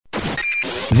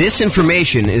This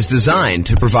information is designed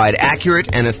to provide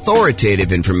accurate and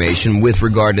authoritative information with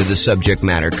regard to the subject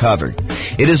matter covered.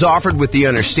 It is offered with the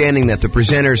understanding that the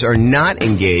presenters are not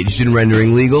engaged in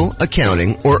rendering legal,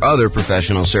 accounting, or other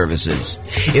professional services.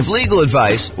 If legal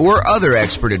advice or other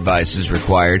expert advice is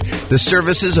required, the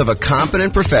services of a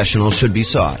competent professional should be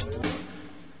sought.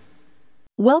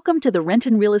 Welcome to the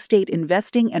Renton Real Estate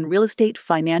Investing and Real Estate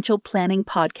Financial Planning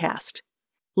Podcast.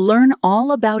 Learn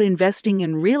all about investing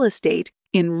in real estate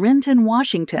in Renton,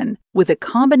 Washington, with a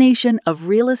combination of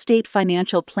real estate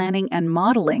financial planning and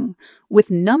modeling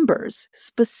with numbers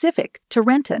specific to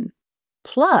Renton,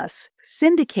 plus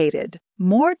syndicated,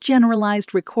 more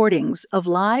generalized recordings of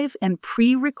live and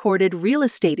pre-recorded real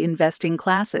estate investing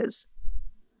classes.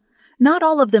 Not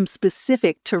all of them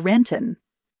specific to Renton.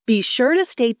 Be sure to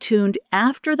stay tuned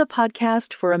after the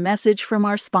podcast for a message from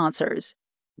our sponsors.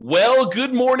 Well,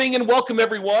 good morning and welcome,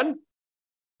 everyone.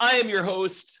 I am your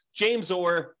host, James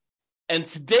Orr, and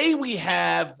today we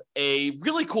have a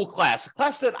really cool class, a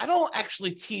class that I don't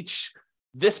actually teach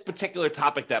this particular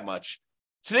topic that much.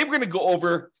 Today we're going to go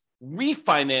over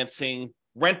refinancing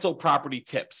rental property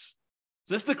tips.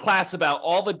 So this is the class about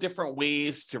all the different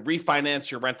ways to refinance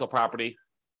your rental property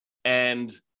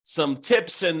and some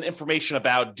tips and information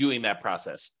about doing that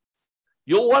process.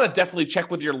 You'll want to definitely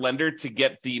check with your lender to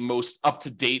get the most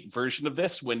up-to-date version of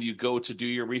this when you go to do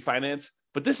your refinance.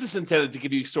 But this is intended to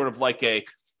give you sort of like a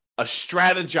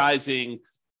strategizing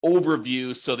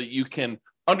overview so that you can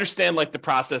understand like the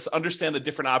process, understand the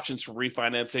different options for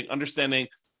refinancing, understanding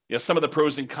some of the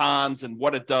pros and cons and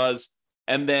what it does,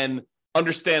 and then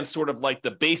understand sort of like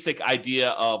the basic idea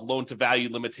of loan-to-value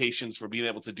limitations for being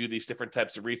able to do these different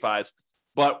types of refis.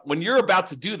 But when you're about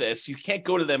to do this, you can't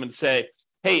go to them and say,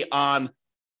 hey, on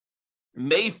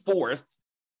May 4th,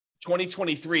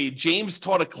 2023, James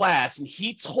taught a class and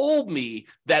he told me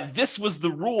that this was the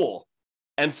rule.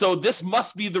 And so this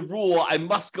must be the rule. I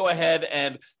must go ahead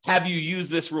and have you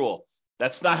use this rule.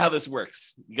 That's not how this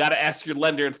works. You got to ask your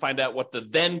lender and find out what the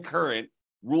then current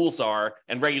rules are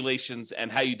and regulations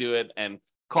and how you do it and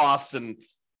costs and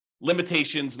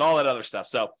limitations and all that other stuff.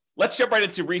 So let's jump right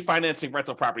into refinancing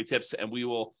rental property tips and we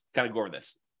will kind of go over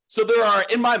this. So there are,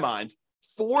 in my mind,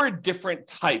 4 different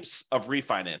types of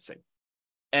refinancing.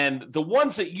 And the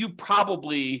ones that you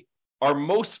probably are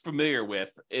most familiar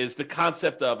with is the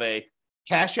concept of a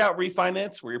cash out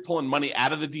refinance where you're pulling money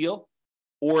out of the deal,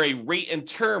 or a rate and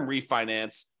term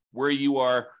refinance where you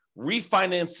are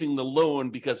refinancing the loan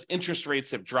because interest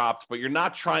rates have dropped, but you're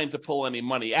not trying to pull any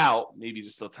money out, maybe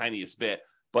just the tiniest bit,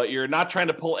 but you're not trying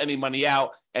to pull any money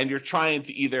out and you're trying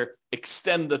to either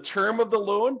extend the term of the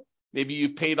loan. Maybe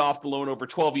you've paid off the loan over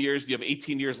 12 years. You have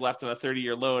 18 years left on a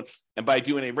 30-year loan. And by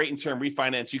doing a rate and term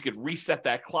refinance, you could reset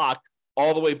that clock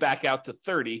all the way back out to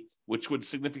 30, which would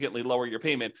significantly lower your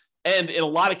payment. And in a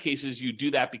lot of cases, you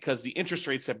do that because the interest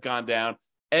rates have gone down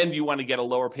and you want to get a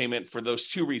lower payment for those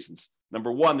 2 reasons.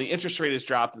 Number 1, the interest rate has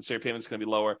dropped and so your payment's going to be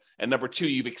lower. And number 2,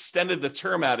 you've extended the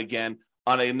term out again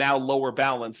on a now lower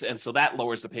balance. And so that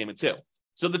lowers the payment too.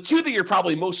 So the 2 that you're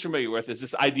probably most familiar with is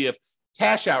this idea of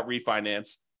cash out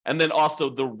refinance. And then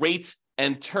also the rate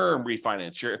and term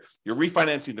refinance. You're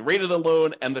refinancing the rate of the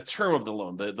loan and the term of the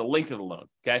loan, the length of the loan,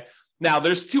 okay? Now,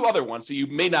 there's 2 other ones that you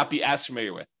may not be as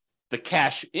familiar with. The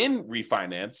cash in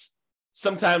refinance.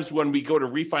 Sometimes when we go to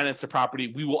refinance a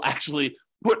property, we will actually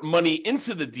put money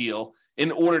into the deal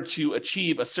in order to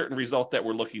achieve a certain result that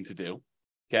we're looking to do,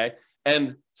 okay?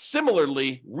 And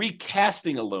similarly,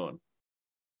 recasting a loan.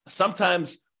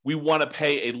 Sometimes we want to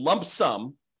pay a lump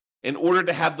sum in order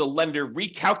to have the lender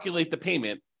recalculate the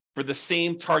payment for the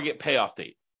same target payoff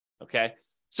date, okay?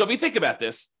 So if you think about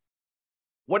this,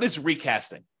 what is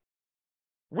recasting?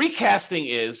 Recasting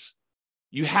is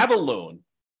you have a loan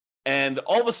and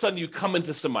all of a sudden you come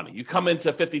into some money. You come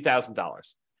into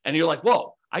 $50,000 and you're like,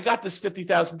 whoa, I got this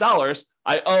 $50,000.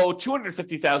 I owe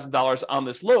 $250,000 on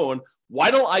this loan. Why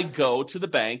don't I go to the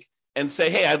bank and say,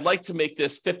 hey, I'd like to make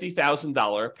this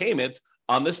 $50,000 payment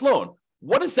on this loan?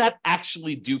 What does that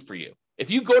actually do for you? If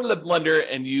you go to the lender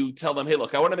and you tell them, hey,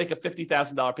 look, I want to make a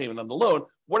 $50,000 payment on the loan,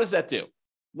 what does that do?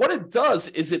 What it does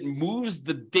is it moves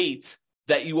the date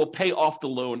that you will pay off the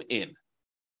loan in.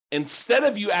 Instead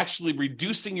of you actually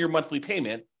reducing your monthly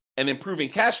payment and improving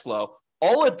cash flow,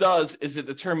 all it does is it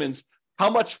determines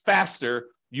how much faster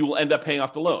you will end up paying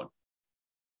off the loan.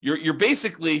 You're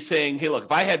basically saying, hey, look,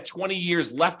 if I had 20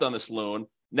 years left on this loan,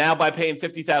 now by paying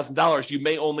 $50,000, you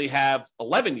may only have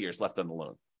 11 years left on the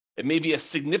loan. It may be a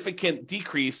significant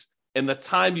decrease in the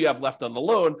time you have left on the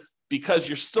loan because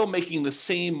you're still making the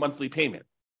same monthly payment.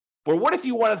 But what if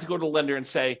you wanted to go to the lender and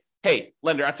say, hey,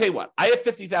 lender, I'll tell you what, I have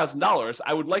 $50,000.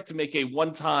 I would like to make a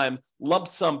one-time lump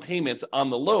sum payment on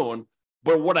the loan.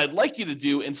 But what I'd like you to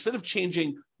do, instead of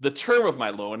changing the term of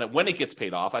my loan and when it gets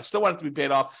paid off, I still want it to be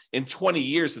paid off in 20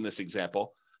 years in this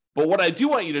example. But what I do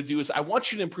want you to do is I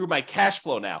want you to improve my cash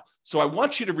flow now. So I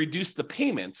want you to reduce the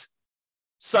payment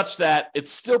such that it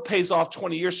still pays off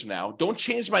 20 years from now. Don't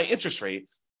change my interest rate,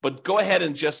 but go ahead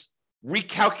and just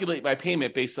recalculate my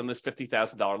payment based on this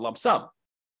 $50,000 lump sum.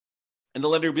 And the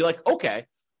lender would be like, okay,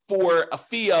 for a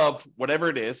fee of whatever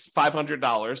it is,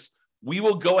 $500, we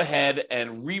will go ahead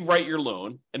and rewrite your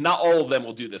loan. And not all of them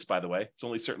will do this, by the way. It's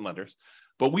only certain lenders.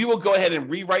 But we will go ahead and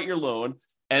rewrite your loan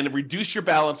and reduce your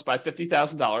balance by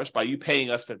 $50,000 by you paying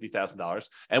us $50,000.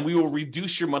 And we will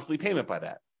reduce your monthly payment by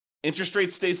that. Interest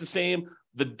rate stays the same.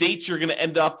 The date you're going to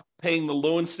end up paying the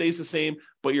loan stays the same,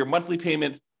 but your monthly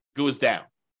payment goes down.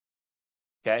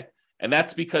 Okay? And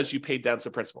that's because you paid down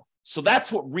some principal. So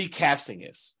that's what recasting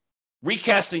is.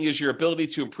 Recasting is your ability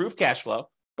to improve cash flow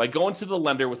by going to the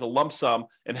lender with a lump sum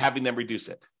and having them reduce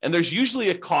it. And there's usually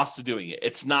a cost to doing it.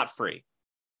 It's not free.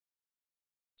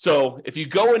 So if you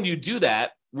go and you do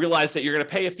that, realize that you're going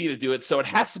to pay a fee to do it. So it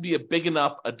has to be a big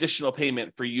enough additional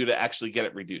payment for you to actually get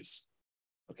it reduced.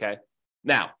 Okay.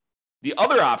 Now, the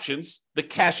other options, the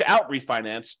cash out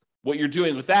refinance, what you're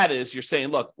doing with that is you're saying,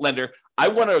 look, lender, I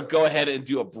want to go ahead and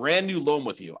do a brand new loan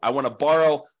with you. I want to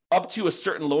borrow up to a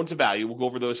certain loan to value. We'll go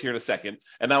over those here in a second.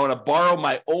 And I want to borrow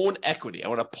my own equity. I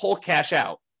want to pull cash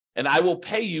out and I will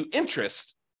pay you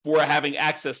interest for having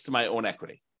access to my own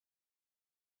equity.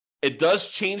 It does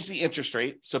change the interest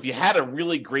rate. So if you had a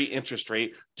really great interest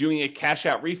rate, doing a cash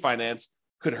out refinance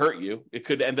could hurt you. It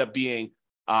could end up being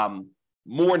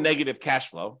more negative cash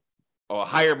flow or a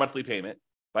higher monthly payment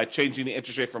by changing the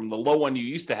interest rate from the low one you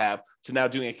used to have to now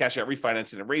doing a cash out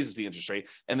refinance, and it raises the interest rate.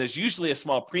 And there's usually a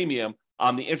small premium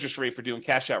on the interest rate for doing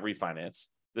cash out refinance.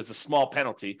 There's a small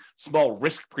penalty, small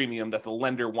risk premium that the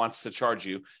lender wants to charge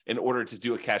you in order to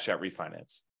do a cash out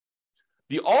refinance.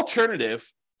 The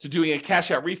alternative to doing a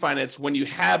cash out refinance, when you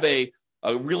have a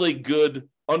really good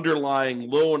underlying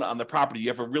loan on the property, you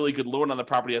have a really good loan on the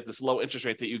property at this low interest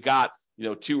rate that you got,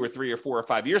 2 or 3 or 4 or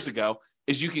 5 years ago,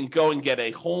 is you can go and get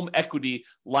a home equity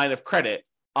line of credit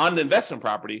on an investment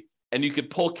property, and you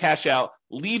could pull cash out,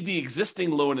 leave the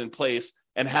existing loan in place,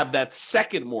 and have that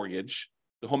second mortgage,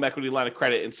 the home equity line of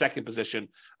credit, in second position,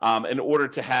 in order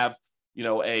to have,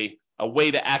 a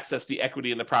way to access the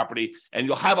equity in the property. And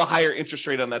you'll have a higher interest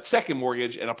rate on that second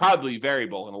mortgage, and it'll probably be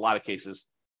variable in a lot of cases.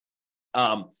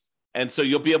 And so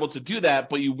you'll be able to do that,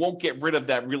 but you won't get rid of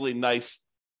that really nice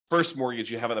first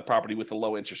mortgage you have on the property with a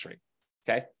low interest rate.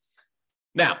 Okay.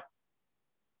 Now,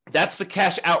 that's the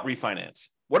cash out refinance.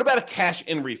 What about a cash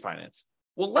in refinance?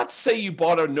 Well, let's say you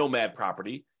bought a nomad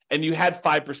property and you had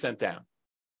 5% down,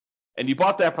 and you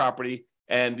bought that property,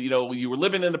 and you were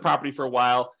living in the property for a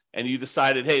while, and you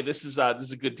decided, hey, this is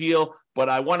a good deal, but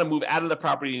I want to move out of the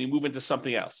property, and you move into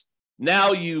something else.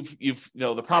 Now you've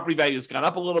the property value has gone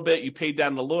up a little bit. You paid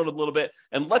down the loan a little bit,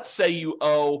 and let's say you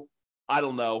owe, I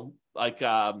don't know, like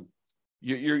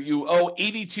you owe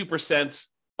 82%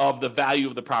 of the value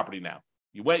of the property now.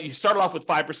 You started off with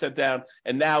 5% down,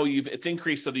 and now it's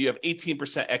increased so that you have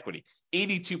 18% equity,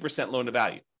 82% loan to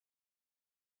value.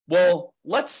 Well,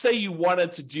 let's say you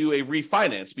wanted to do a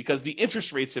refinance because the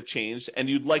interest rates have changed, and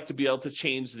you'd like to be able to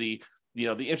change the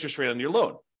interest rate on your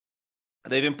loan.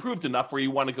 They've improved enough where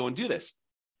you want to go and do this,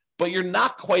 but you're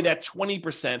not quite at 20%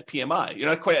 PMI. You're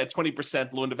not quite at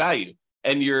 20% loan to value,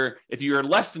 and if you're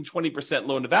less than 20%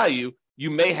 loan to value, you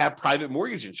may have private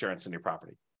mortgage insurance in your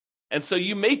property. And so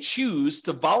you may choose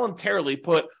to voluntarily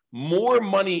put more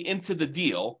money into the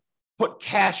deal, put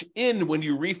cash in when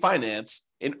you refinance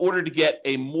in order to get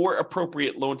a more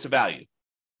appropriate loan to value,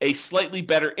 a slightly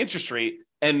better interest rate,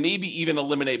 and maybe even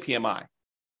eliminate PMI.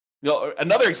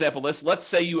 Another example of this, let's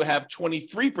say you have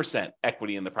 23%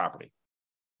 equity in the property.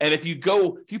 And if you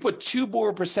put 2%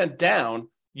 more down,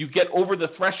 you get over the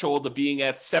threshold of being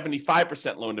at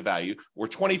 75% loan to value or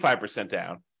 25%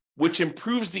 down, which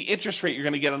improves the interest rate you're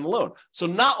going to get on the loan. So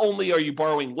not only are you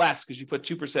borrowing less because you put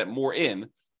 2% more in,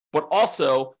 but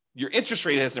also your interest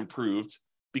rate has improved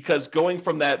because going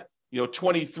from that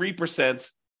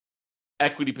 23%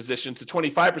 equity position to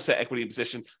 25% equity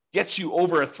position gets you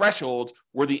over a threshold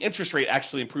where the interest rate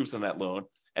actually improves on that loan.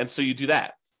 And so you do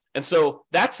that. And so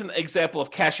that's an example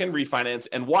of cash in refinance,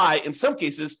 and why in some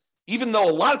cases, even though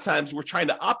a lot of times we're trying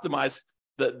to optimize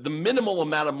the minimal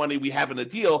amount of money we have in a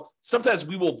deal, sometimes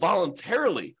we will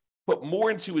voluntarily put more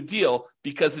into a deal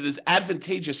because it is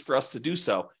advantageous for us to do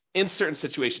so in certain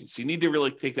situations. So you need to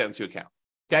really take that into account.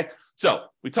 Okay. So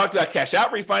we talked about cash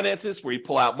out refinances where you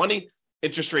pull out money.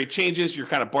 interest rate changes, you're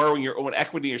kind of borrowing your own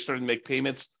equity, you're starting to make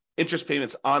interest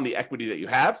payments on the equity that you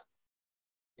have.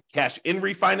 Cash in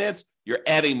refinance, you're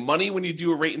adding money when you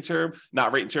do a rate and term,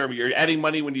 not rate and term, you're adding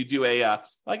money when you do I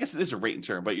guess it is a rate and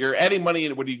term, but you're adding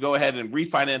money when you go ahead and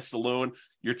refinance the loan.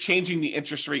 You're changing the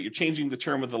interest rate, you're changing the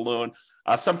term of the loan.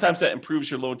 Sometimes that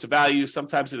improves your loan to value.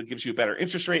 Sometimes it gives you a better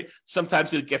interest rate.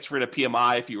 Sometimes it gets rid of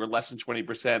PMI if you were less than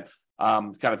 20%,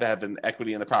 kind of have an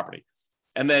equity in the property.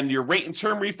 And then your rate and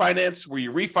term refinance, where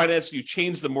you refinance, you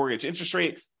change the mortgage interest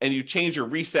rate and you change or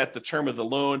reset the term of the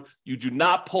loan. You do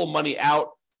not pull money out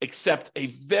except a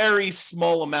very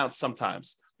small amount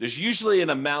sometimes. There's usually an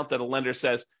amount that a lender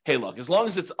says, hey, look, as long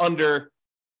as it's under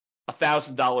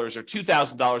 $1,000 or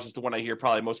 $2,000 is the one I hear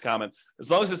probably most common.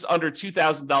 As long as it's under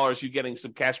 $2,000, you're getting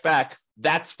some cash back,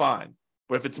 that's fine.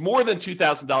 But if it's more than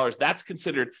 $2,000, that's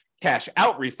considered cash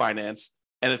out refinance,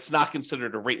 and it's not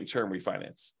considered a rate and term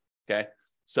refinance, okay?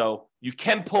 So you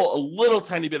can pull a little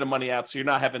tiny bit of money out, so you're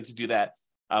not having to do that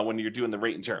when you're doing the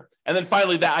rate and term. And then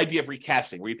finally, that idea of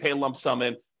recasting, where you pay a lump sum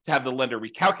in to have the lender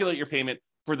recalculate your payment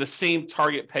for the same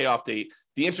target payoff date.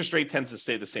 The interest rate tends to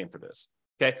stay the same for this.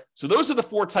 Okay, so those are the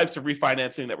 4 types of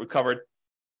refinancing that we covered.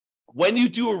 When you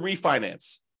do a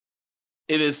refinance,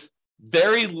 it is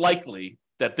very likely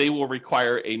that they will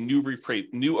require a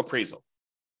new appraisal.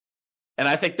 And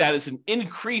I think that is an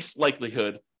increased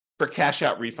likelihood for cash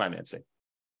out refinancing.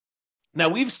 Now,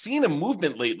 we've seen a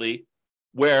movement lately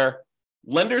where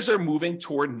lenders are moving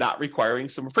toward not requiring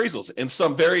some appraisals in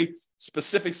some very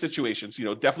specific situations.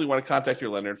 Definitely want to contact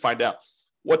your lender and find out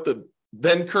what the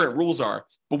then current rules are.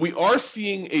 But we are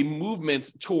seeing a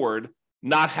movement toward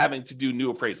not having to do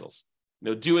new appraisals.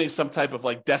 Doing some type of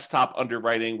like desktop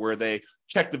underwriting where they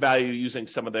check the value using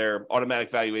some of their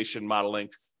automatic valuation modeling,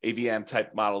 AVM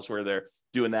type models where they're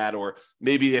doing that. Or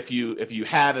maybe if you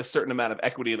had a certain amount of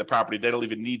equity in the property, they don't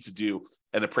even need to do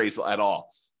an appraisal at all.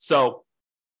 So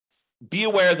be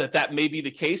aware that may be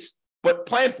the case, but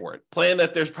plan for it. Plan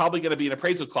that there's probably going to be an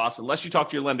appraisal cost unless you talk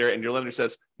to your lender and your lender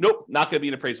says, nope, not going to be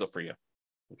an appraisal for you.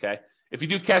 Okay. If you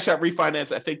do cash out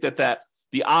refinance, I think that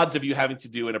the odds of you having to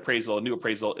do a new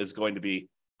appraisal is going to be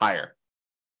higher.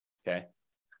 Okay.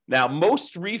 Now,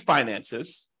 most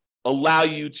refinances allow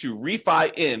you to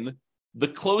refi in the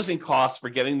closing costs for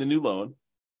getting the new loan.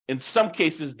 In some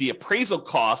cases, the appraisal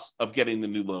costs of getting the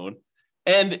new loan.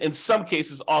 And in some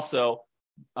cases also,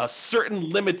 a certain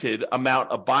limited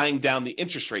amount of buying down the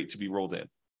interest rate to be rolled in.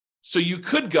 So you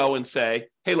could go and say,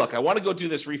 hey, look, I want to go do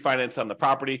this refinance on the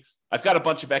property. I've got a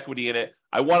bunch of equity in it.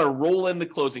 I want to roll in the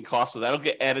closing costs, so that'll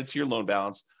get added to your loan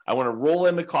balance. I want to roll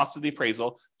in the cost of the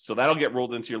appraisal, so that'll get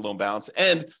rolled into your loan balance.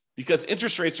 And because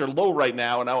interest rates are low right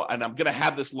now, and I'm going to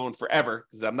have this loan forever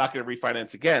because I'm not going to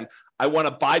refinance again, I want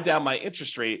to buy down my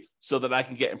interest rate so that I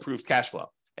can get improved cash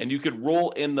flow. And you could roll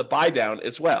in the buy down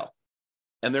as well.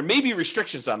 And there may be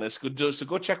restrictions on this, so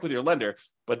go check with your lender.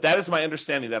 But that is my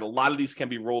understanding that a lot of these can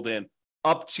be rolled in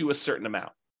up to a certain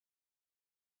amount.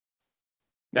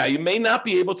 Now, you may not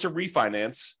be able to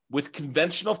refinance with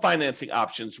conventional financing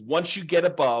options once you get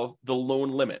above the loan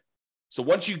limit. So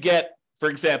once you get, for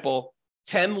example,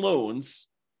 10 loans,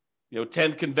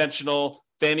 10 conventional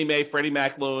Fannie Mae, Freddie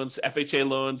Mac loans, FHA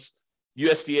loans,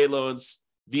 USDA loans,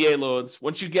 VA loans,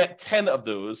 once you get 10 of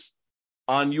those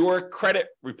on your credit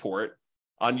report,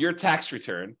 on your tax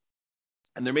return,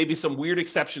 and there may be some weird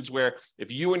exceptions where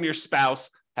if you and your spouse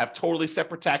have totally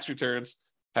separate tax returns,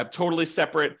 have totally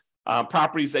separate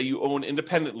properties that you own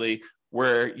independently,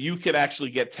 where you can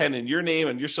actually get 10 in your name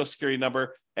and your social security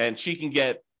number, and she can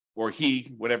get, or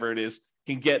he, whatever it is,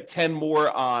 can get 10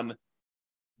 more on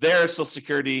their social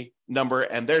security number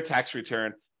and their tax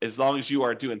return, as long as you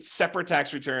are doing separate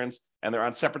tax returns and they're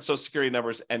on separate social security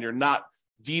numbers and you're not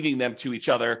deeding them to each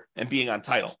other and being on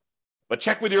title. But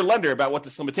check with your lender about what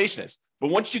this limitation is.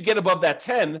 But once you get above that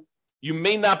 10, you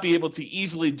may not be able to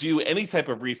easily do any type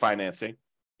of refinancing,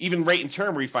 even rate and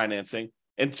term refinancing,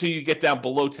 until you get down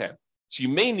below 10. So you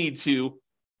may need to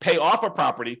pay off a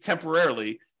property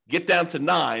temporarily, get down to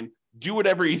 9, do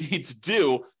whatever you need to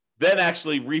do, then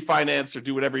actually refinance or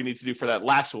do whatever you need to do for that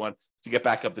last one to get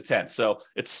back up to 10. So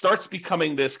it starts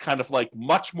becoming this kind of like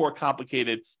much more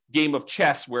complicated game of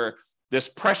chess where there's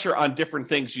pressure on different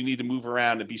things you need to move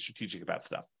around and be strategic about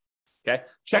stuff. Okay.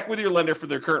 Check with your lender for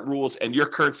their current rules and your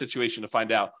current situation to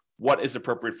find out what is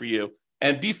appropriate for you,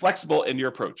 and be flexible in your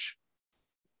approach.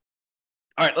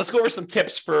 All right, let's go over some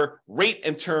tips for rate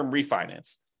and term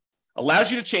refinance.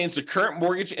 Allows you to change the current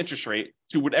mortgage interest rate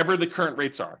to whatever the current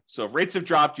rates are. So if rates have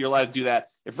dropped, you're allowed to do that.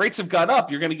 If rates have gone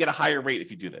up, you're going to get a higher rate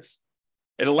if you do this.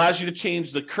 It allows you to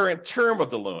change the current term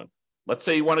of the loan. Let's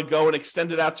say you want to go and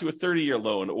extend it out to a 30-year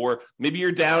loan, or maybe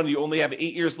you're down, you only have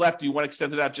 8 years left, you want to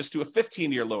extend it out just to a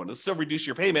 15-year loan. It'll still reduce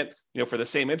your payment, for the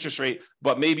same interest rate,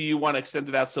 but maybe you want to extend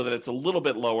it out so that it's a little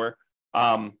bit lower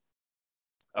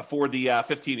for the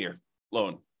 15-year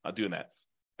loan, doing that.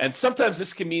 And sometimes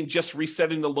this can mean just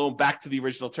resetting the loan back to the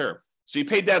original term. So you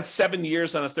paid down 7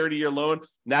 years on a 30-year loan.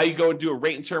 Now you go and do a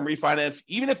rate and term refinance.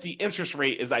 Even if the interest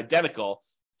rate is identical,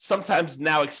 sometimes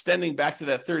now extending back to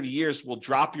that 30 years will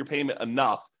drop your payment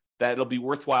enough that it'll be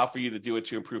worthwhile for you to do it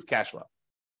to improve cash flow.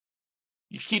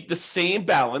 You keep the same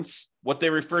balance, what they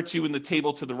refer to in the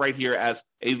table to the right here as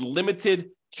a limited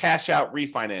cash out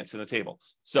refinance in the table.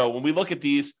 So when we look at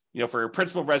these, for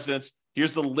principal residence,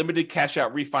 here's the limited cash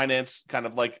out refinance, kind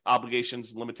of like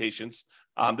obligations and limitations.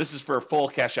 This is for a full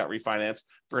cash out refinance.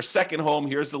 For a second home,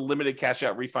 here's the limited cash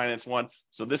out refinance one.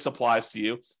 So this applies to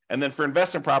you. And then for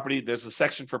investment property, there's a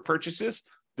section for purchases.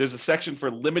 There's a section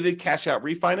for limited cash out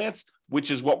refinance,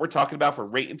 which is what we're talking about for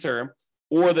rate and term.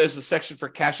 Or there's a section for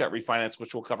cash out refinance,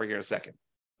 which we'll cover here in a second.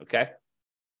 Okay.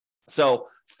 So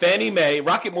Fannie Mae,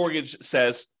 Rocket Mortgage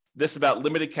says this about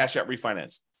limited cash out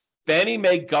refinance. Fannie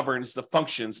Mae governs the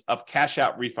functions of cash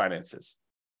out refinances.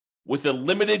 With a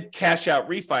limited cash out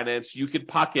refinance, you could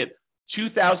pocket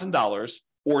 $2,000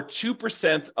 or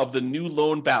 2% of the new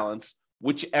loan balance,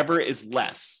 whichever is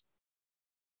less.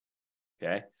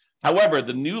 Okay. However,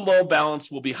 the new loan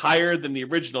balance will be higher than the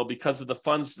original because of the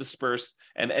funds dispersed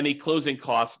and any closing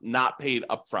costs not paid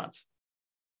upfront.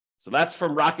 So that's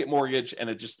from Rocket Mortgage, and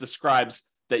it just describes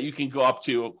that you can go up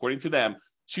to, according to them,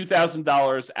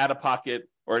 $2,000 out of pocket,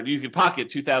 or you can pocket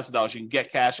 $2,000. You can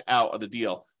get cash out of the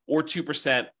deal, or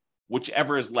 2%,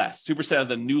 whichever is less, 2% of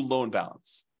the new loan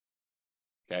balance.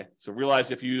 Okay, so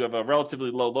realize if you have a relatively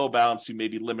low balance, you may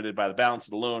be limited by the balance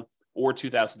of the loan, or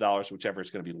 $2,000, whichever is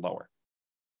going to be lower.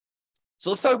 So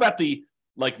let's talk about the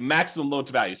maximum loan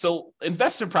to value. So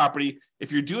investment property,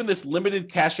 if you're doing this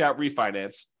limited cash out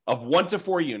refinance of 1 to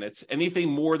 4 units, anything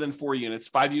more than 4 units,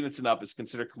 5 units and up is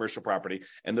considered commercial property.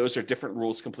 And those are different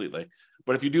rules completely.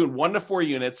 But if you're doing 1 to 4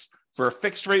 units for a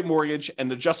fixed rate mortgage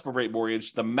and adjustable rate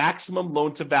mortgage, the maximum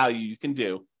loan to value you can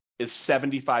do is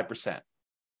 75%.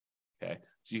 Okay.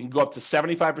 So you can go up to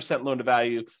 75% loan to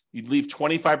value. You'd leave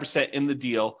 25% in the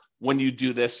deal when you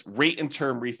do this rate and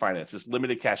term refinance, this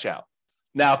limited cash out.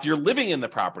 Now, if you're living in the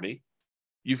property,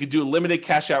 you could do a limited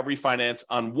cash out refinance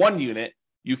on 1 unit.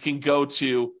 You can go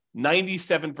to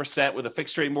 97% with a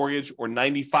fixed rate mortgage or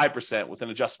 95% with an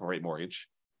adjustable rate mortgage.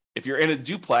 If you're in a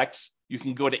duplex, you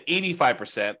can go to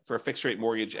 85% for a fixed rate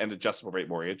mortgage and adjustable rate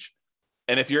mortgage.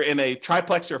 And if you're in a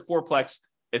triplex or fourplex,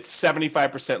 it's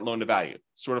 75% loan to value,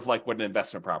 sort of like what an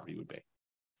investment property would be.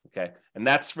 Okay. And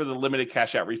that's for the limited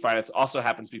cash out refinance. Also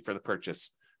happens to be for the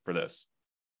purchase for those.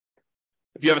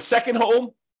 If you have a second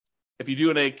home, if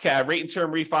you're doing a rate and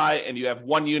term refi and you have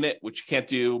 1 unit, which you can't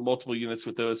do multiple units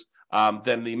with those,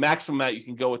 then the maximum amount you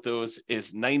can go with those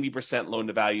is 90% loan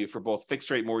to value for both fixed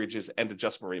rate mortgages and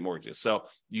adjustable rate mortgages. So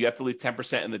you have to leave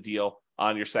 10% in the deal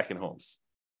on your second homes.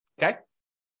 Okay.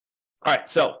 All right.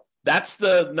 So that's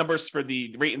the numbers for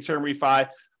the rate and term refi.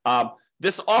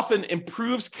 This often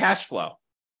improves cash flow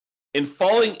in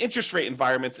falling interest rate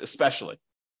environments, especially.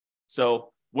 So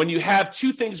when you have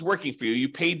 2 things working for you, you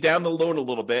paid down the loan a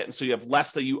little bit, and so you have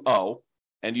less that you owe,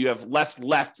 and you have less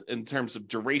left in terms of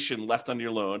duration left on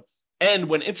your loan. And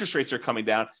when interest rates are coming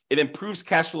down, it improves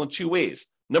cash flow in 2 ways.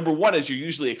 Number one is you're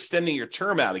usually extending your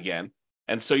term out again,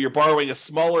 and so you're borrowing a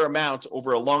smaller amount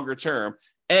over a longer term.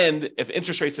 And if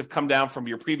interest rates have come down from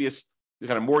your previous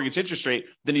kind of mortgage interest rate,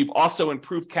 then you've also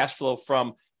improved cash flow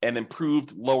from an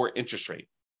improved lower interest rate.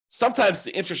 Sometimes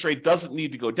the interest rate doesn't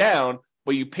need to go down,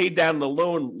 but you paid down the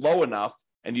loan low enough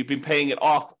and you've been paying it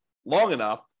off long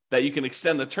enough that you can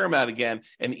extend the term out again.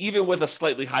 And even with a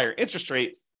slightly higher interest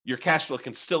rate, your cash flow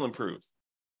can still improve.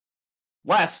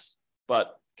 Less,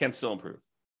 but can still improve.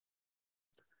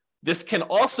 This can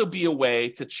also be a way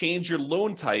to change your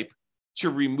loan type to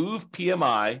remove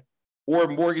PMI or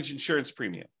mortgage insurance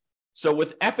premium. So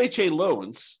with FHA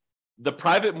loans, the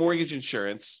private mortgage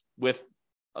insurance with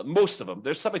most of them,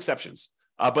 there's some exceptions,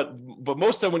 but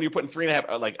most of them, when you're putting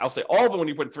 3.5%, I'll say all of them, when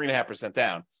you're putting 3.5%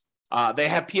 down, they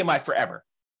have PMI forever.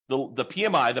 The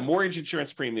PMI, the mortgage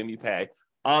insurance premium you pay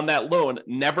on that loan,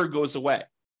 never goes away.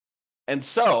 And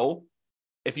so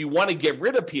if you want to get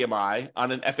rid of PMI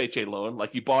on an FHA loan,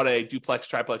 like you bought a duplex,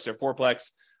 triplex, or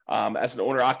fourplex as an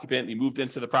owner occupant, you moved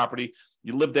into the property,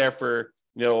 you lived there for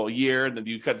a year, and then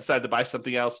you decided to buy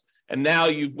something else. And now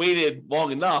you've waited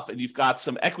long enough and you've got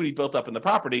some equity built up in the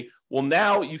property. Well,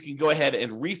 now you can go ahead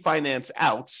and refinance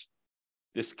out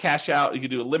this cash out. You can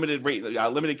do a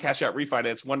limited cash out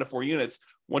refinance, 1 to 4 units,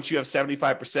 once you have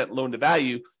 75% loan to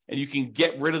value, and you can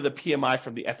get rid of the PMI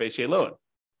from the FHA loan.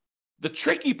 The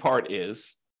tricky part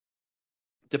is,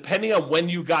 depending on when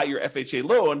you got your FHA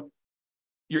loan,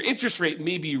 your interest rate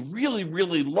may be really,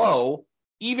 really low,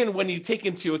 even when you take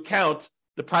into account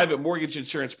the private mortgage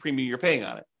insurance premium you're paying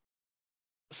on it.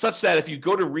 Such that if you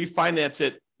go to refinance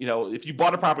it, if you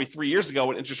bought a property 3 years ago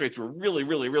when interest rates were really,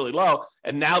 really, really low,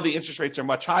 and now the interest rates are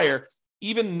much higher,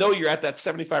 even though you're at that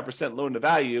 75% loan to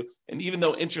value, and even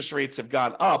though interest rates have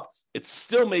gone up, it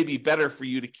still may be better for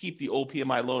you to keep the old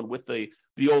PMI loan with the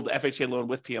old FHA loan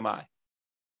with PMI.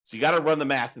 So you got to run the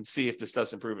math and see if this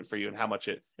does improve it for you and how much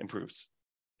it improves.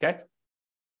 Okay?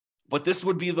 But this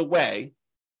would be the way,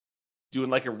 doing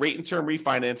like a rate and term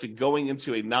refinancing, going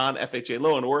into a non-FHA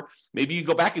loan, or maybe you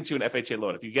go back into an FHA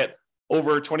loan. If you get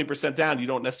over 20% down, you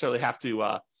don't necessarily have to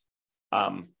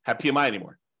have PMI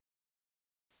anymore.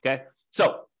 Okay?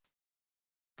 So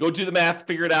go do the math,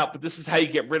 figure it out, but this is how you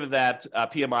get rid of that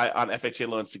PMI on FHA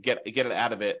loans to get it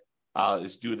out of it,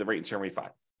 is do the rate and term refi.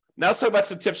 Now let's talk about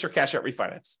some tips for cash out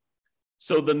refinance.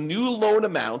 So the new loan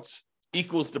amount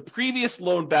equals the previous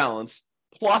loan balance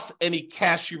plus any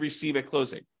cash you receive at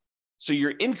closing. So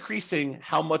you're increasing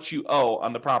how much you owe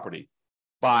on the property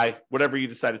by whatever you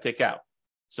decide to take out.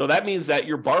 So that means that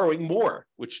you're borrowing more,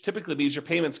 which typically means your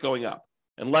payment's going up,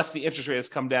 unless the interest rate has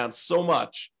come down so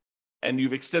much and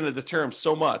you've extended the term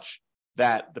so much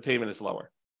that the payment is lower.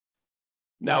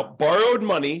 Now, borrowed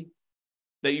money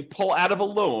that you pull out of a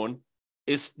loan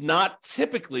is not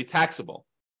typically taxable,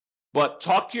 but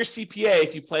talk to your CPA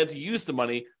if you plan to use the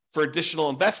money for additional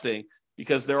investing,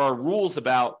 because there are rules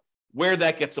about where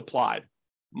that gets applied.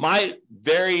 My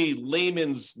very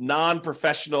layman's,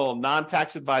 non-professional,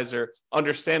 non-tax advisor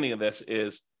understanding of this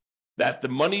is that the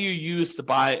money you use to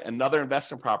buy another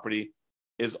investment property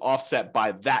is offset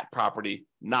by that property,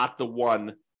 not the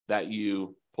one that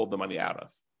you pulled the money out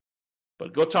of.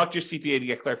 But go talk to your CPA to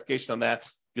get clarification on that,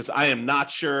 because I am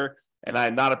not sure, and I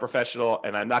am not a professional,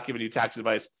 and I'm not giving you tax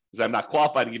advice because I'm not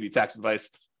qualified to give you tax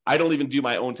advice. I don't even do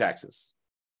my own taxes.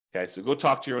 Okay, so go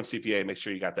talk to your own CPA and make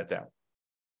sure you got that down.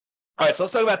 All right, so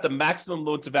let's talk about the maximum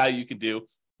loan to value you can do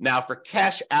now for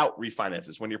cash out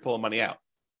refinances when you're pulling money out.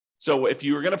 So if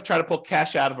you were going to try to pull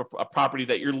cash out of a property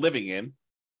that you're living in,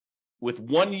 with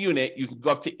one unit, you can go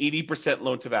up to 80%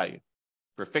 loan to value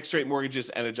for fixed rate mortgages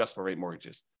and adjustable rate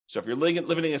mortgages. So if you're living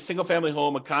in a single family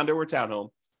home, a condo or townhome,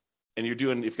 and if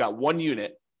you've got one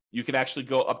unit, you can actually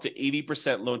go up to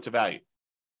 80% loan to value.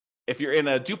 If you're in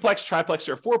a duplex, triplex,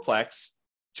 or fourplex,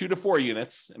 2 to 4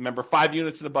 units, remember 5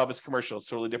 units and above is commercial, it's a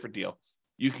totally different deal.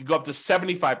 You can go up to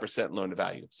 75% loan to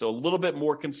value. So a little bit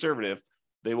more conservative.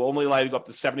 They will only allow you to go up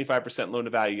to 75% loan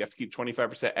to value. You have to keep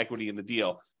 25% equity in the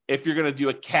deal if you're going to do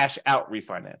a cash out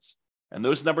refinance. And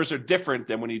those numbers are different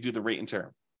than when you do the rate and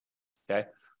term. Okay.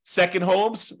 Second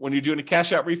homes, when you're doing a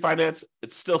cash out refinance,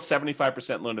 it's still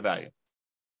 75% loan to value.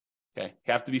 Okay.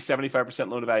 You have to be 75%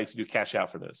 loan to value to do cash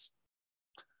out for this.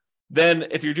 Then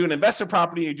if you're doing investment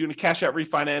property, you're doing a cash out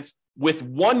refinance with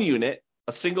one unit,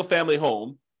 a single family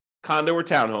home, condo or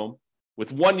townhome,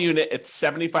 with one unit, it's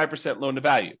 75% loan to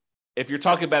value. If you're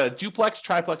talking about a duplex,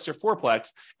 triplex, or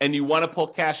fourplex, and you want to pull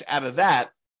cash out of that,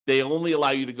 they only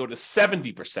allow you to go to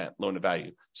 70% loan to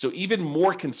value. So even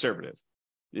more conservative.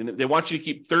 They want you to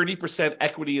keep 30%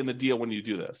 equity in the deal when you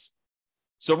do this.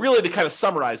 So really, to kind of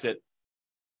summarize it,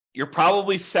 you're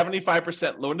probably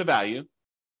 75% loan to value,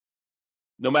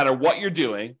 no matter what you're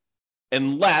doing,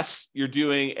 unless you're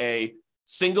doing a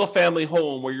single family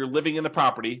home where you're living in the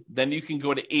property, then you can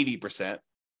go to 80%.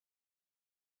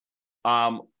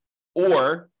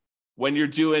 Or when you're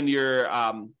doing your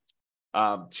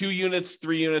 2 units,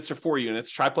 3 units, or 4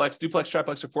 units, triplex, duplex,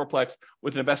 triplex, or fourplex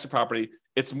with an investment property,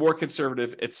 it's more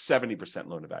conservative. It's 70%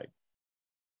 loan to value.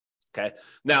 Okay.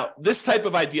 Now, this type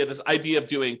of idea, this idea of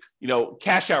doing,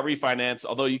 cash out refinance,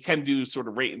 although you can do sort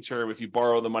of rate and term if you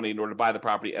borrow the money in order to buy the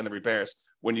property and the repairs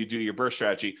when you do your burst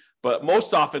strategy. But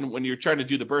most often when you're trying to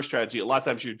do the burst strategy, a lot of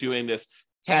times you're doing this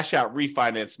cash out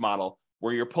refinance model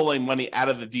where you're pulling money out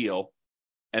of the deal.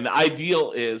 And the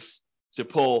ideal is to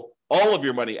pull all of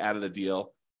your money out of the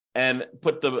deal and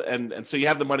and so you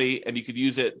have the money and you could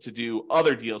use it to do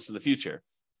other deals in the future.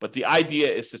 But the idea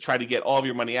is to try to get all of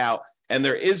your money out. And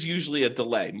there is usually a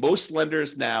delay. Most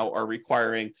lenders now are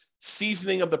requiring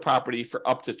seasoning of the property for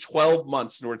up to 12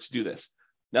 months in order to do this.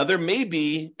 Now, there may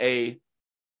be a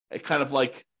kind of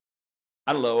like,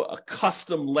 a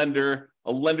custom lender,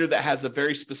 a lender that has a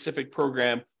very specific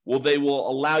program. Well, they will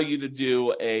allow you to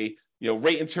do a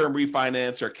rate and term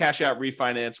refinance or cash out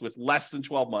refinance with less than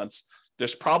 12 months.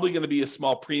 There's probably going to be a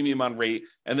small premium on rate.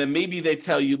 And then maybe they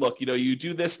tell you, look, you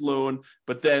do this loan,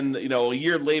 but then, a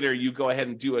year later, you go ahead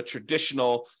and do a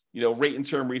traditional, rate and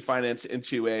term refinance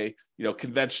into a,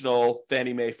 conventional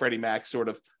Fannie Mae, Freddie Mac sort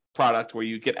of product where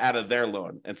you get out of their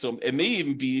loan. And so it may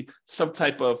even be some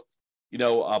type of,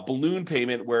 a balloon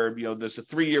payment where, there's a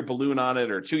 3-year balloon on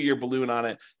it or a 2-year balloon on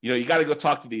it. You got to go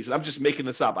talk to these. And I'm just making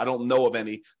this up. I don't know of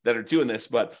any that are doing this,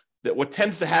 but what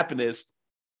tends to happen is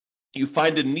you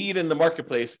find a need in the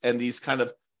marketplace and these kind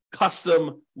of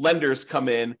custom lenders come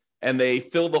in and they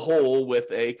fill the hole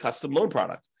with a custom loan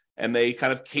product. And they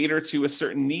kind of cater to a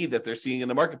certain need that they're seeing in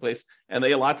the marketplace. And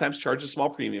they a lot of times charge a small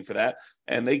premium for that.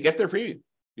 And they get their premium,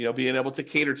 being able to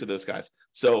cater to those guys.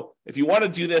 So if you want to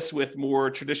do this with more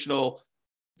traditional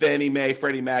Fannie Mae,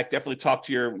 Freddie Mac, definitely talk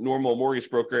to your normal mortgage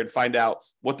broker and find out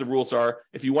what the rules are.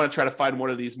 If you want to try to find one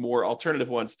of these more alternative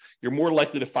ones, you're more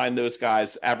likely to find those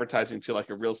guys advertising to like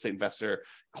a real estate investor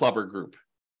club or group.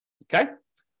 Okay.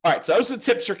 All right. So those are the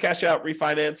tips for cash out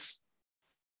refinance.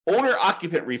 Owner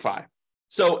occupant refi.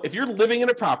 So if you're living in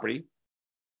a property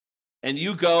and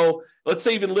you go, let's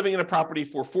say you've been living in a property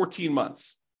for 14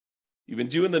 months, you've been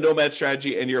doing the nomad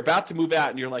strategy and you're about to move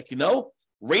out and you're like,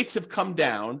 rates have come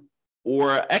down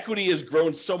or equity has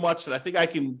grown so much that I think I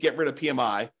can get rid of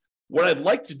PMI. What I'd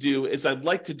like to do is I'd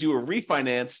like to do a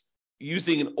refinance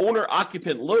using an owner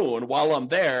occupant loan while I'm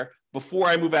there before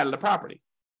I move out of the property.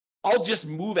 I'll just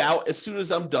move out as soon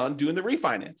as I'm done doing the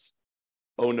refinance.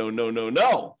 Oh,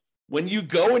 no. When you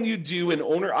go and you do an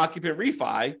owner occupant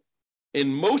refi,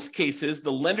 in most cases,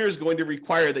 the lender is going to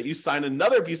require that you sign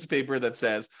another piece of paper that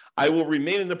says, I will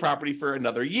remain in the property for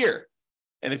another year.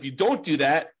 And if you don't do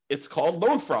that, it's called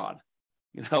loan fraud.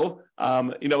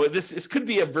 This could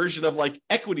be a version of like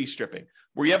equity stripping,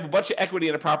 where you have a bunch of equity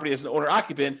in a property as an owner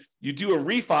occupant. You do a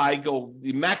refi,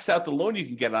 you max out the loan you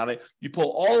can get on it. You pull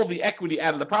all of the equity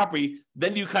out of the property.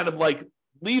 Then you kind of like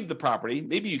leave the property.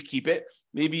 Maybe you keep it.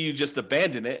 Maybe you just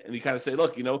abandon it. And you kind of say,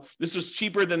 look, this was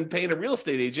cheaper than paying a real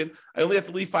estate agent. I only have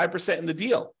to leave 5% in the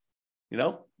deal.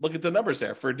 Look at the numbers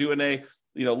there for doing a,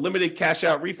 limited cash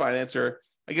out refinance, or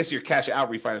I guess your cash out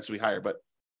refinance will be higher, but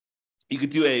you could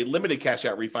do a limited cash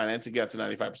out refinance and get up to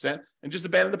 95% and just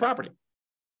abandon the property.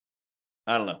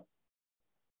 I don't know.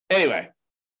 Anyway,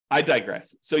 I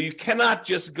digress. So you cannot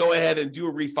just go ahead and do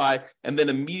a refi and then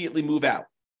immediately move out.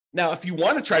 Now, if you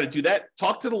want to try to do that,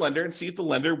 talk to the lender and see if the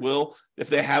lender will, if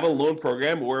they have a loan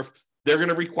program or if they're going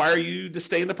to require you to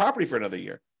stay in the property for another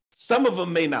year. Some of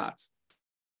them may not.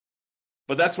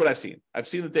 But that's what I've seen. I've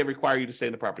seen that they require you to stay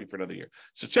in the property for another year.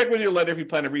 So check with your lender if you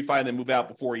plan to refi and then move out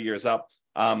before a year is up.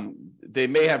 They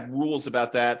may have rules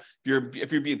about that.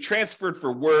 If you're being transferred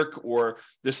for work or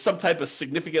there's some type of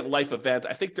significant life event,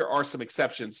 I think there are some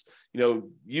exceptions.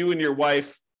 You and your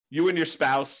wife, you and your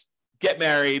spouse get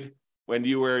married. When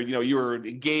you were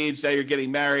engaged, now you're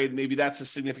getting married. Maybe that's a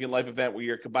significant life event where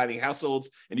you're combining households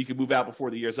and you can move out before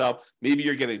the year's up. Maybe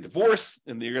you're getting divorced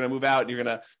and you're going to move out and you're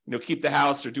going to keep the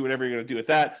house or do whatever you're going to do with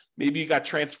that. Maybe you got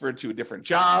transferred to a different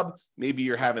job. Maybe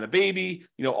you're having a baby.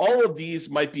 All of these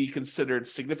might be considered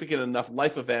significant enough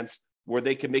life events where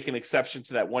they can make an exception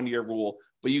to that 1-year rule.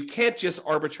 But you can't just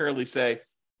arbitrarily say,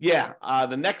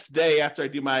 the next day after I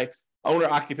do my owner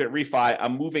occupant refi,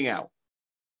 I'm moving out.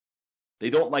 They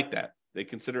don't like that. They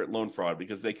consider it loan fraud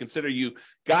because they consider you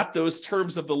got those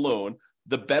terms of the loan,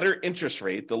 the better interest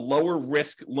rate, the lower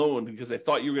risk loan because they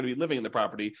thought you were going to be living in the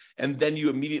property, and then you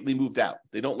immediately moved out.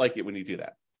 They don't like it when you do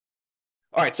that.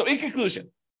 All right, so in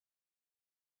conclusion,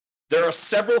 there are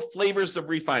several flavors of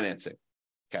refinancing.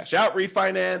 Cash out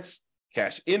refinance,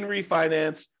 cash in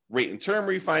refinance, rate and term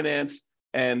refinance,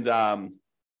 and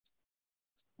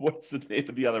what's the name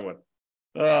of the other one?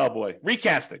 Oh boy,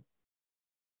 recasting.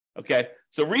 Okay,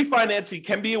 so refinancing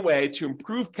can be a way to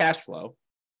improve cash flow.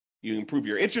 You improve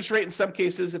your interest rate in some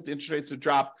cases if the interest rates have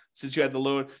dropped since you had the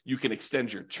loan. You can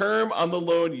extend your term on the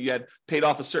loan. You had paid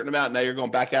off a certain amount. Now you're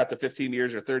going back out to 15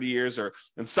 years or 30 years or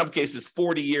in some cases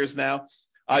 40 years now.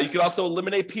 You can also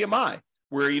eliminate PMI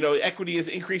where, equity is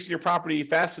increasing your property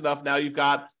fast enough. Now you've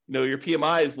got, your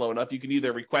PMI is low enough. You can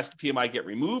either request PMI get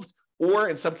removed or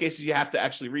in some cases you have to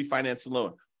actually refinance the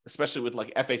loan, especially with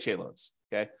like FHA loans.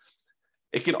 Okay.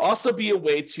 It can also be a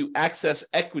way to access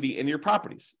equity in your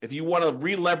properties. If you want to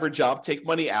re-leverage up, take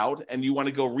money out, and you want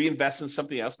to go reinvest in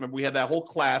something else. Remember, we had that whole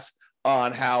class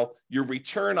on how your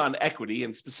return on equity,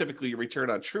 and specifically your return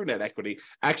on true net equity,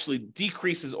 actually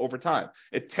decreases over time.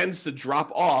 It tends to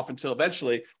drop off until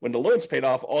eventually, when the loan's paid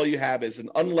off, all you have is an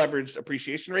unleveraged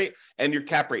appreciation rate and your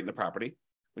cap rate in the property.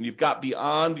 When you've got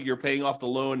beyond your paying off the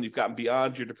loan, you've gotten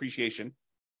beyond your depreciation,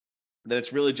 then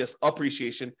it's really just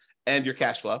appreciation and your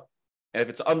cash flow. And if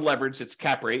it's unleveraged, it's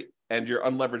cap rate and your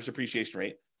unleveraged depreciation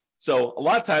rate. So a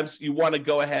lot of times you want to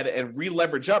go ahead and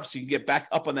re-leverage up so you can get back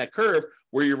up on that curve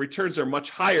where your returns are much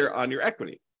higher on your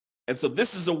equity. And so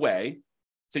this is a way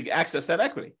to access that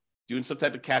equity, doing some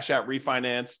type of cash out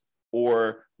refinance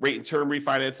or rate and term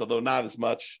refinance, although not as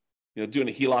much. Doing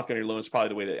a HELOC on your loan is probably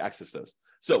the way to access those.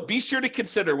 So be sure to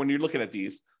consider when you're looking at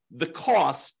these, the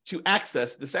cost to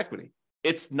access this equity.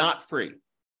 It's not free.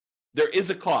 There is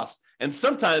a cost. And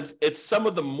sometimes it's some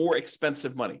of the more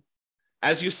expensive money.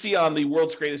 As you see on the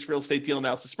World's Greatest Real Estate Deal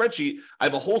Analysis spreadsheet, I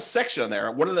have a whole section on there.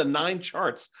 One of the 9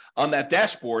 charts on that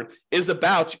dashboard is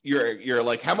about your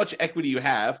like how much equity you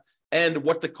have and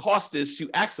what the cost is to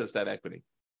access that equity.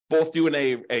 Both doing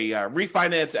a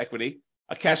refinance equity,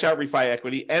 a cash out refi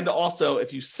equity, and also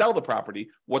if you sell the property,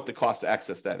 what the cost to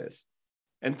access that is.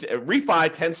 And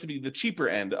refi tends to be the cheaper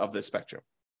end of the spectrum.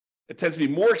 It tends to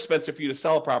be more expensive for you to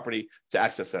sell a property to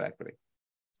access that equity.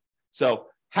 So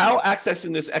how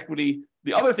accessing this equity,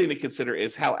 the other thing to consider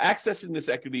is how accessing this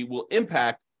equity will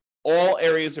impact all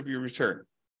areas of your return.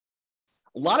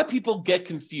 A lot of people get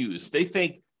confused. They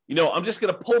think, I'm just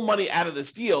going to pull money out of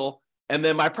this deal and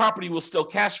then my property will still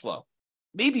cash flow.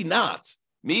 Maybe not.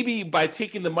 Maybe by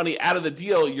taking the money out of the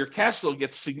deal, your cash flow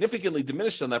gets significantly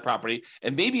diminished on that property,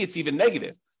 and maybe it's even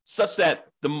negative, such that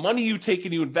the money you take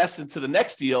and you invest into the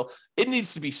next deal, it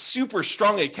needs to be super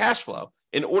strong at cash flow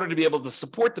in order to be able to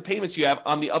support the payments you have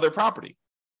on the other property.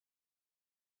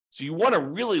 So you want to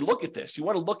really look at this. You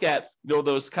want to look at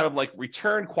those kind of like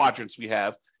return quadrants we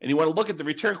have, and you want to look at the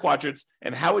return quadrants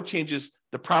and how it changes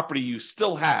the property you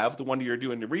still have, the one you're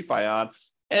doing the refi on,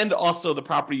 and also the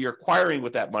property you're acquiring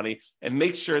with that money, and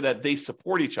make sure that they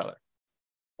support each other.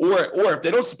 Or if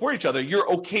they don't support each other,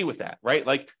 you're okay with that, right?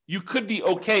 Like you could be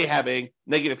okay having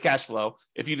negative cash flow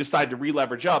if you decide to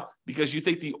re-leverage up because you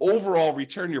think the overall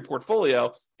return in your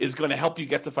portfolio is going to help you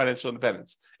get to financial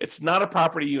independence. It's not a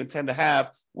property you intend to have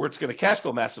where it's going to cash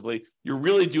flow massively. You're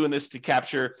really doing this to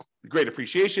capture great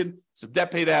appreciation, some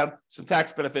debt pay down, some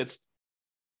tax benefits,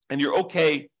 and you're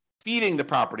okay feeding the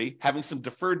property, having some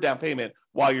deferred down payment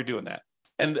while you're doing that.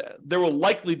 And there will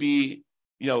likely be,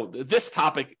 this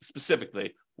topic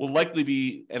specifically will likely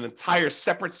be an entire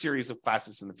separate series of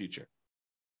classes in the future.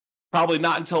 Probably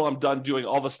not until I'm done doing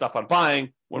all the stuff on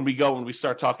buying when we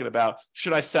start talking about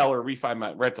should I sell or refi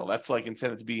my rental. That's like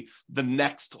intended to be the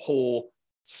next whole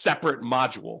separate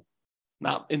module,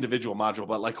 not individual module,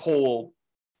 but like whole,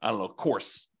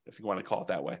 course, if you want to call it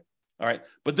that way. All right.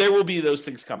 But there will be those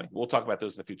things coming. We'll talk about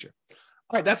those in the future.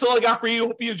 All right. That's all I got for you.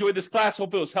 Hope you enjoyed this class.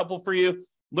 Hope it was helpful for you,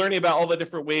 learning about all the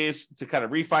different ways to kind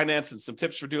of refinance and some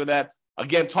tips for doing that.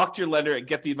 Again, talk to your lender and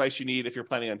get the advice you need if you're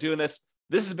planning on doing this.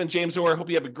 This has been James Orr. Hope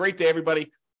you have a great day,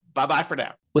 everybody. Bye-bye for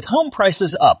now. With home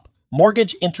prices up,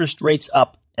 mortgage interest rates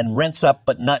up, and rents up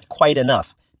but not quite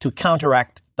enough to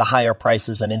counteract the higher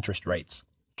prices and interest rates,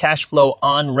 cash flow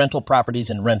on rental properties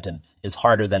in Renton is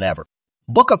harder than ever.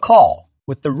 Book a call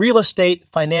with the Real Estate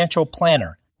Financial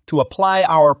Planner to apply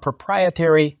our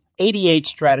proprietary 88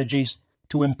 strategies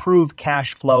to improve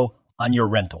cash flow on your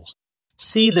rentals.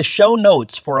 See the show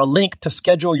notes for a link to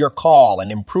schedule your call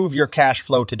and improve your cash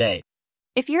flow today.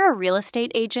 If you're a real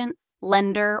estate agent,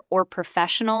 lender, or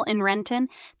professional in Renton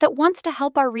that wants to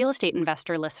help our real estate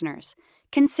investor listeners,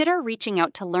 consider reaching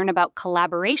out to learn about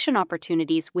collaboration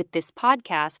opportunities with this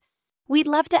podcast. We'd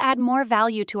love to add more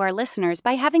value to our listeners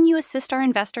by having you assist our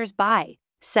investors buy,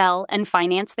 sell, and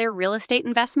finance their real estate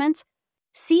investments.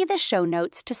 See the show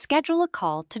notes to schedule a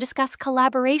call to discuss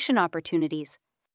collaboration opportunities.